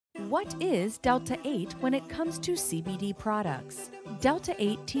What is Delta 8 when it comes to CBD products? Delta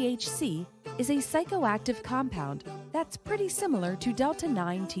 8 THC is a psychoactive compound that's pretty similar to Delta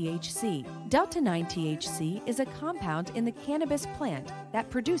 9 THC. Delta 9 THC is a compound in the cannabis plant that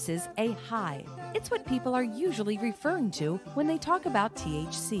produces a high. It's what people are usually referring to when they talk about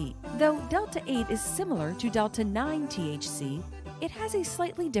THC. Though Delta 8 is similar to Delta 9 THC, it has a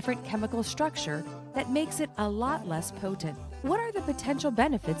slightly different chemical structure that makes it a lot less potent. What are the potential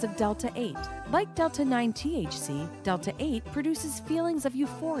benefits of Delta 8? Like Delta 9 THC, Delta 8 produces feelings of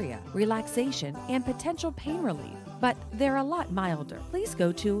euphoria, relaxation, and potential pain relief, but they're a lot milder. Please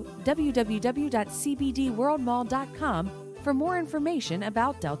go to www.cbdworldmall.com for more information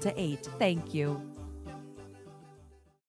about Delta 8. Thank you.